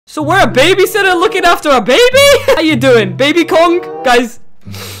So we're a babysitter looking after a baby? How you doing, Baby Kong? Guys,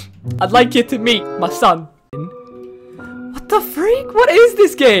 I'd like you to meet my son. What the freak? What is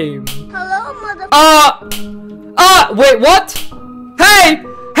this game? Hello, mother. Wait, what? Hey!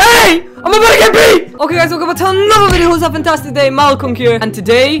 Hey! I'm about to get beat! Okay guys, welcome back to another video. It's a fantastic day. Malikong here. And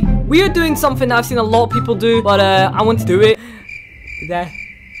today, we are doing something that I've seen a lot of people do, but I want to do it. There.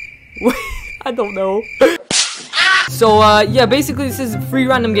 I don't know. So, yeah, basically this is free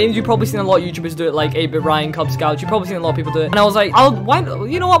random games. You've probably seen a lot of YouTubers do it, like 8-Bit Ryan, Cub Scouts. You've probably seen a lot of people do it. And I was like,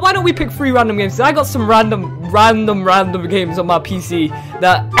 you know what, why don't we pick free random games? I got some random games on my PC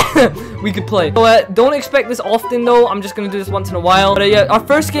that we could play. So, don't expect this often, though. I'm just gonna do this once in a while. But, yeah, our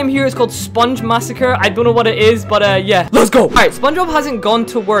first game here is called Spongemassacare. I don't know what it is, but, yeah. Let's go! Alright, SpongeBob hasn't gone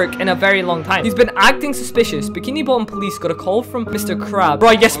to work in a very long time. He's been acting suspicious. Bikini Bottom police got a call from Mr. Krabs.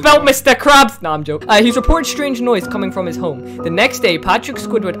 Bro, you spelled Mr. Krabs! Nah, I'm joking. He's reported strange noise coming from his home. The next day, Patrick,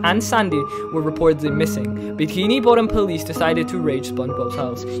 Squidward, and Sandy were reportedly missing. Bikini Bottom police decided to raid SpongeBob's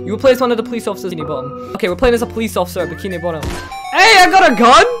house. You will play as one of the police officers, Bikini Bottom. Okay, we're playing as a police officer at Bikini Bottom. Hey, I got a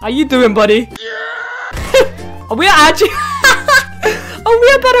gun! How you doing, buddy? Are we actually... Are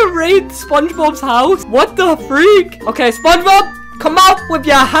we about to raid SpongeBob's house? What the freak? Okay, SpongeBob, come out with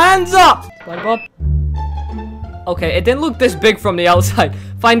your hands up! SpongeBob? Okay, it didn't look this big from the outside.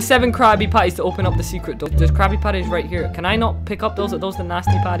 Find 7 Krabby Patties to open up the secret door. There's Krabby Patties right here. Can I not pick up those? Are those the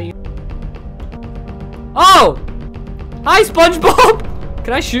nasty patties? Oh! Hi, SpongeBob!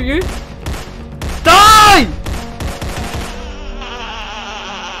 Can I shoot you? Die!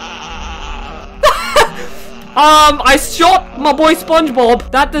 I shot my boy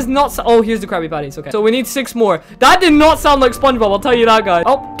SpongeBob. That does not oh, here's the Krabby Patties. Okay, so we need 6 more. That did not sound like SpongeBob, I'll tell you that, guys.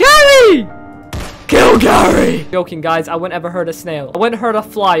 Oh, Gary! Kill Gary! Joking, guys. I wouldn't ever hurt a snail. I wouldn't hurt a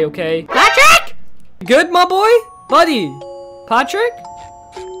fly, okay? Patrick! Good, my boy? Buddy? Patrick?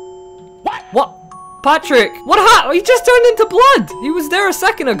 What? Patrick? What happened? He just turned into blood. He was there a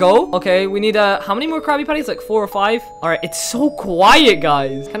second ago. Okay, we need, how many more Krabby Patties? Like 4 or 5? Alright, it's so quiet,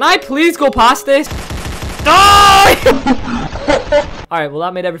 guys. Can I please go past this? Die! Alright, well,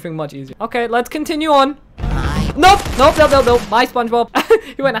 that made everything much easier. Okay, let's continue on. Nope. My SpongeBob.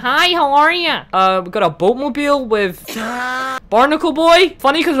 He went, hi, how are ya? We got a boatmobile with Barnacle Boy.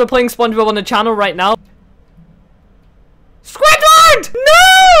 Funny because we're playing SpongeBob on the channel right now. Squidward!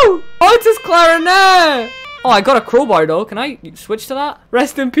 No! Oh, it's his clarinet. Oh, I got a crowbar though. Can I switch to that?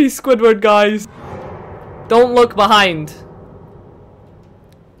 Rest in peace, Squidward, guys. Don't look behind.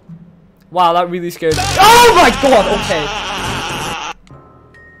 Wow, that really scared me. Oh my god, okay.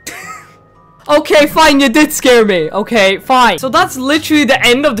 Okay, fine, you did scare me. Okay, fine. So that's literally the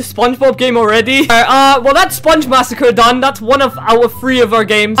end of the SpongeBob game already. Well, that's Spongemassacare done. That's 1 out of 3 of our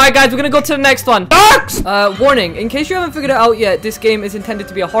games. Alright, guys, we're gonna go to the next one. Sharks! Warning. In case you haven't figured it out yet, this game is intended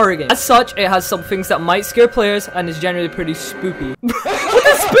to be a horror game. As such, it has some things that might scare players and is generally pretty spoopy. What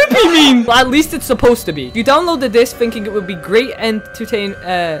does spoopy mean? Well, at least it's supposed to be. If you downloaded this thinking it would be great edutainment.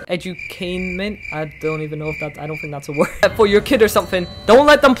 I don't even know if that, I don't think that's a word. For your kid or something, don't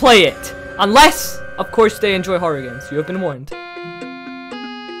let them play it. Unless, of course, they enjoy horror games. You have been warned.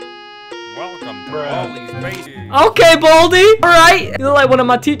 Welcome to Baldis, baby. Okay, Baldy. Alright. You look like one of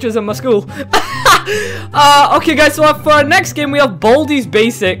my teachers in my school. Okay, guys. So for our next game, we have Baldis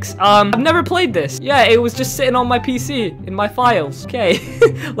Basics. I've never played this. Yeah, it was just sitting on my PC in my files. Okay.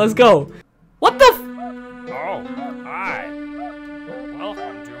 Let's go. What the f— Oh, hi.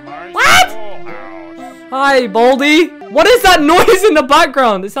 Welcome to my What? schoolhouse. Hi, Baldy. What is that noise in the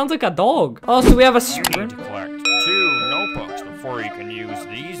background? It sounds like a dog. Oh, so we have a You need to collect 2 notebooks before you can use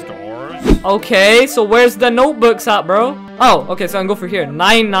these doors. Okay, so where's the notebooks at, bro? Oh, okay, so I can go for here.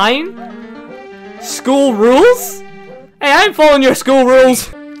 9-9? School rules? Hey, I ain't following your school rules.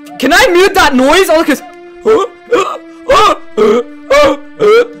 Can I mute that noise? Oh, because...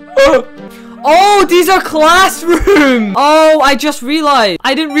 Oh, these are classrooms. Oh, I just realized.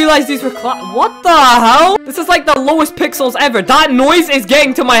 I didn't realize these were what the hell? This is like the lowest pixels ever. That noise is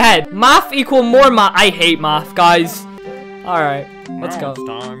getting to my head. Math equal more math. I hate math, guys. All right, let's go.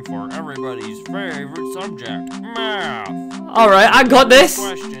 Now it's time for everybody's favorite subject, math. All right, I got this.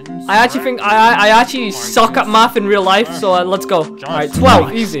 Questions. I actually think I actually suck at math in real life, so let's go. All right,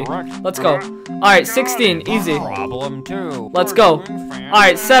 12, easy. Let's go. All right, 16, easy. Problem 2. Let's go. All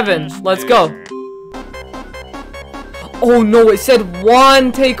right, 7, let's go. Oh no, it said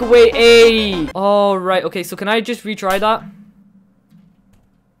 1 take away 8. All right, okay, so can I just retry that?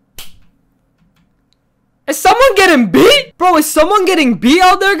 Is someone getting beat? Bro, is someone getting beat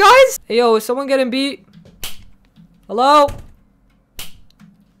out there, guys? Hey, yo, is someone getting beat? Hello?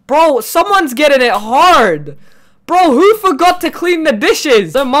 Bro, someone's getting it hard. Bro, who forgot to clean the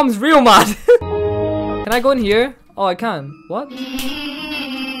dishes? Their mom's real mad. Can I go in here? Oh, I can. What? Oh,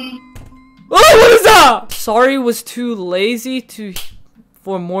 what is that? Sorry was too lazy to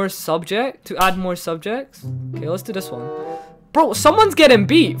add more subjects. Okay, let's do this one. Bro, someone's getting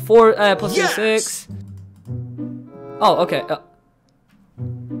beat. 4 plus 6. Oh, okay.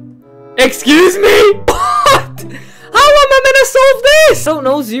 Excuse me? What? How am I gonna solve this? Don't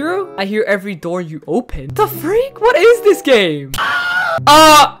know, Zero. I hear every door you open. The freak? What is this game?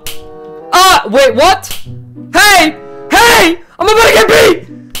 Wait, what? Hey! Hey! I'm about to get beat!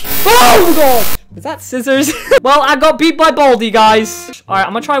 Oh god! Is that scissors? Well, I got beat by Baldi, guys. Alright,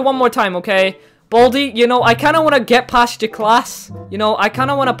 I'm gonna try one more time, okay? Baldi, you know, I kind of want to get past your class. You know, I kind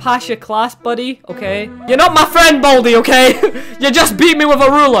of want to pass your class, buddy, okay? You're not my friend, Baldi, okay? You just beat me with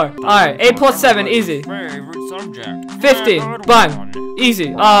a ruler. Alright, 8 plus 7, easy. Favorite subject. 15, bang.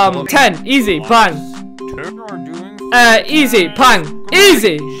 Easy. 10, easy, bang. Easy, bang.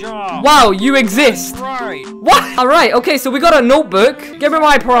 Easy. Wow, you exist. Right. What? Alright, okay, so we got a notebook. Give me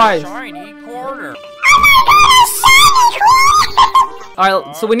my prize. Shiny quarter.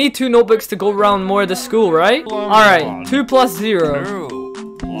 Alright, so we need 2 notebooks to go around more of the school, right? Alright, 2 plus 0.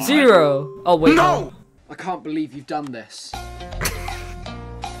 0. Oh, wait. No! I can't believe you've done this.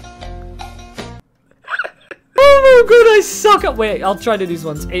 Oh my god, I suck at— wait, I'll try to do these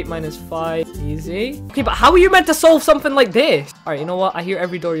ones. 8 minus 5. Easy. Okay, but how are you meant to solve something like this? Alright, you know what? I hear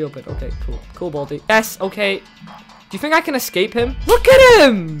every door you open. Okay, cool. Cool, Baldi. Yes, okay. Do you think I can escape him? Look at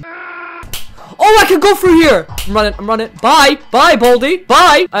him! Oh, I can go through here! I'm running. Bye! Bye, Baldi!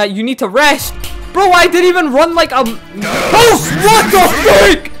 Bye! You need to rest. Bro, I didn't even run like a— oh, what the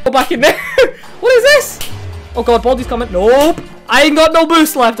freak? Go back in there. What is this? Oh god, Baldi's coming. Nope. I ain't got no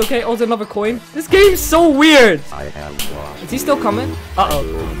boost left, okay? Oh, there's another coin. This game's so weird. Is he still coming? Uh-oh.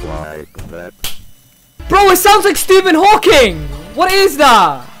 Bro, it sounds like Stephen Hawking. What is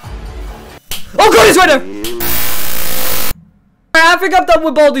that? Oh god, he's right there. I think I'm done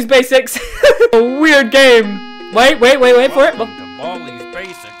with Baldi's Basics. A weird game. Wait for it. Baldis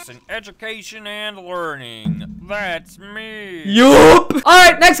Basics in Education and Learning. That's me. Yup.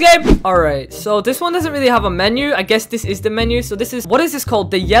 Alright, next game. Alright, so this one doesn't really have a menu. I guess this is the menu. So this is— what is this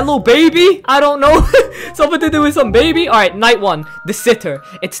called? The yellow baby? I don't know. Something to do with some baby. Alright, night 1. The sitter.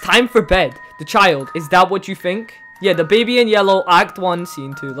 It's time for bed. The child. Is that what you think? Yeah, the baby in yellow. Act 1,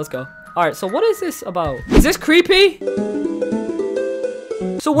 scene 2. Let's go. Alright, so what is this about? Is this creepy?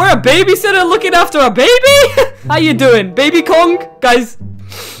 So we're a babysitter looking after a baby? How you doing, Baby Kong? Guys,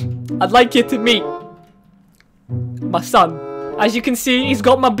 I'd like you to meet my son. As you can see, he's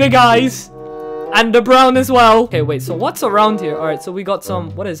got my big eyes. And the brown as well. Okay, wait, so what's around here? Alright, so we got some—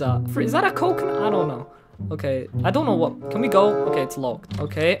 what is that? Is that a coconut? I don't know. Okay, I don't know what— can we go? Okay, it's locked.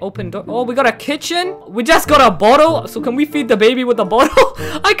 Okay, open door. Oh, we got a kitchen. We just got a bottle. So can we feed the baby with the bottle?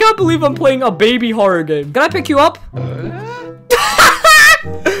 I can't believe I'm playing a baby horror game. Can I pick you up?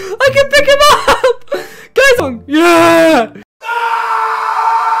 I can pick him up! Guys, yeah!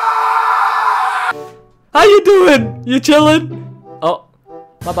 How you doing? You chilling? Oh,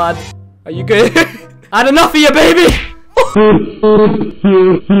 my bad. Are you good? I had enough of you, baby!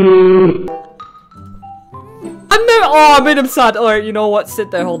 Oh, I made him sad. Alright, you know what? Sit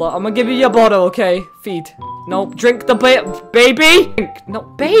there, hold on. I'm gonna give you your bottle, okay? Feed. No, drink the baby! Drink. No,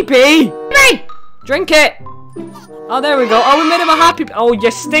 baby! Drink it! Oh, there we go. Oh, we made him a happy— oh, you're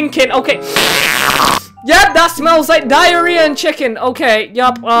stinking. Okay. Yep, that smells like diarrhea and chicken. Okay,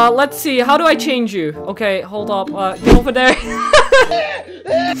 yup. Let's see. How do I change you? Okay, hold up. Get over there.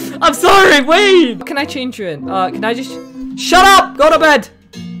 I'm sorry, wait. What can I change you in? Can I just— shut up! Go to bed.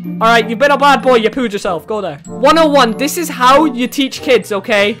 Alright, you've been a bad boy. You pooed yourself. Go there. 101. This is how you teach kids,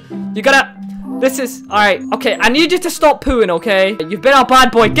 okay? You gotta— this is— alright. Okay, I need you to stop pooing, okay? You've been a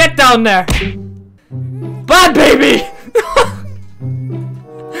bad boy. Get down there. Bad baby!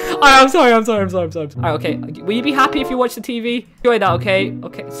 Alright, I'm sorry. Alright, okay. Will you be happy if you watch the TV? Enjoy that, okay?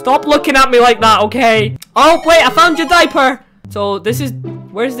 Okay. Stop looking at me like that, okay? Oh, wait, I found your diaper! So, this is—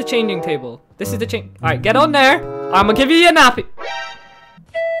 where's the changing table? This is the change— alright, get on there. I'm gonna give you your nappy.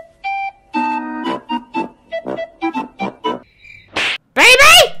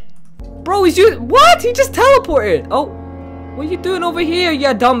 Baby! Bro, he's using— what? He just teleported. Oh. What are you doing over here,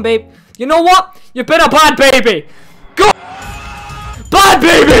 you dumb babe? You know what? You've been a bad baby. Go! Bad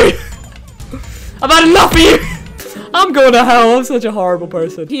baby! I've had enough of you! I'm going to hell. I'm such a horrible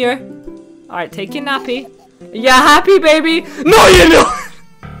person. Here. Alright, take your nappy. You happy, baby? No, you don't!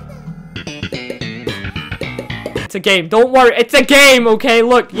 It's a game. Don't worry. It's a game, okay?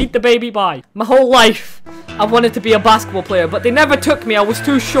 Look, eat the baby. Bye. My whole life, I wanted to be a basketball player, but they never took me. I was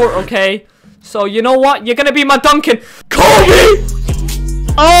too short, okay? So you know what? You're gonna be my Duncan. Kobe!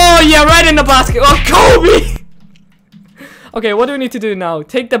 Oh yeah, right in the basket. Oh, Kobe! Okay, what do we need to do now?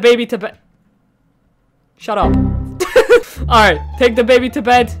 Take the baby to bed. Shut up. Alright, take the baby to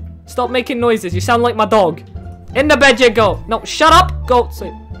bed. Stop making noises. You sound like my dog. In the bed you go. No, shut up. Go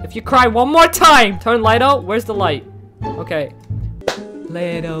sleep. If you cry one more time, turn light out. Where's the light? Okay.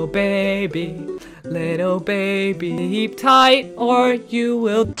 Little baby, keep tight or you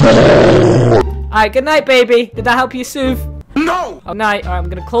will. Alright, good night, baby. Did that help you soothe? No! Good night. Alright, I'm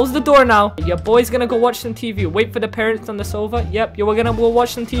gonna close the door now. Your boy's gonna go watch some TV. Wait for the parents on the sofa. Yep, we're gonna go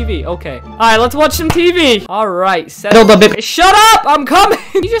watch some TV. Okay. Alright, let's watch some TV. Alright, settle the baby. Shut up! I'm coming!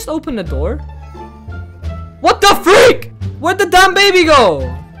 You just open the door? What the freak? Where'd the damn baby go?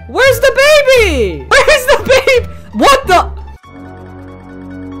 Where's the baby? Where's the baby? What the?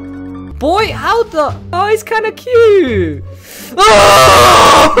 Boy, how the? Oh, he's kind of cute.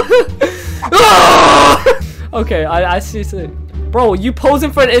 Oh! Oh! Okay, I see. Bro, you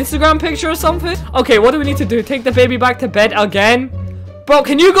posing for an Instagram picture or something? Okay, what do we need to do? Take the baby back to bed again? Bro,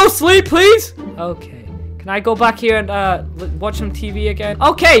 can you go sleep, please? Okay. Can I go back here and watch some TV again?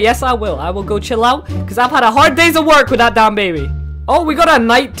 Okay, yes, I will. I will go chill out because I've had a hard days of work with that damn baby. Oh, we got a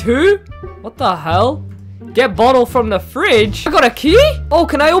night too? What the hell? Get bottle from the fridge. I got a key? Oh,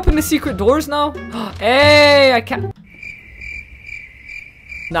 can I open the secret doors now? Hey, I can't.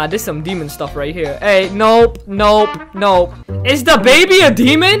 Nah, this is some demon stuff right here. Hey, nope. Is the baby a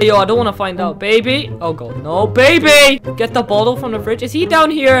demon? Yo, I don't want to find out. Baby. Oh, God. No, baby. Get the bottle from the fridge. Is he down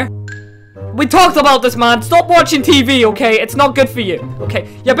here? We talked about this, man. Stop watching TV, okay? It's not good for you. Okay,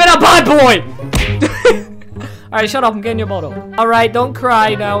 you've been a bad boy. Alright, shut up. I'm getting your bottle. Alright, don't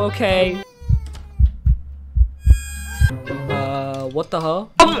cry now, okay? What the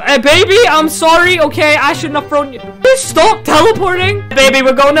hell? Baby, I'm sorry, okay? I shouldn't have thrown you. Just stop teleporting. Baby,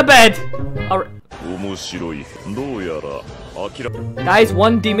 we're going to bed. Alright. That is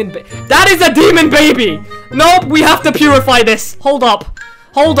one demon that is a demon baby! Nope, we have to purify this. Hold up.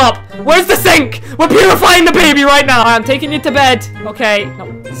 Where's the sink? We're purifying the baby right now. I'm taking you to bed. Okay.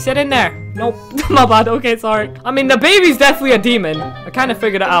 No, sit in there. Nope. My bad. Okay, sorry. I mean, the baby's definitely a demon. I kind of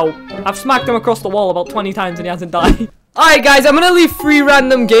figured it out. I've smacked him across the wall about 20 times and he hasn't died. Alright guys, I'm gonna leave free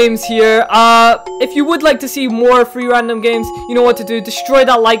random games here. If you would like to see more free random games, you know what to do. Destroy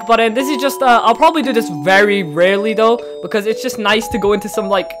that like button. This is just, I'll probably do this very rarely though, because it's just nice to go into some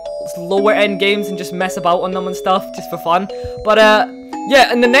like lower end games and just mess about on them and stuff, just for fun. But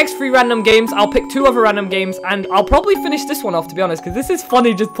yeah, in the next 3 random games, I'll pick 2 other random games, and I'll probably finish this one off, to be honest, because this is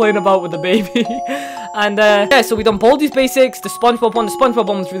funny just playing about with the baby. And yeah, so we done Baldis Basics, the SpongeBob one. The SpongeBob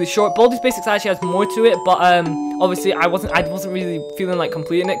one was really short. Baldis Basics actually has more to it, but obviously I wasn't really feeling like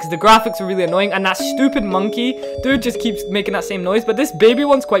completing it because the graphics were really annoying, and that stupid monkey dude just keeps making that same noise. But this baby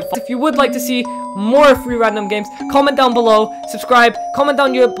one's quite fun. If you would like to see more free random games, comment down below, subscribe, comment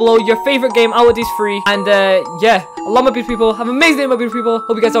down below your favorite game out of these 3. And yeah, I love my beautiful people. Have an amazing day, my beautiful people.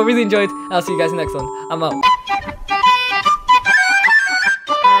 Hope you guys all really enjoyed, and I'll see you guys in the next one. I'm out.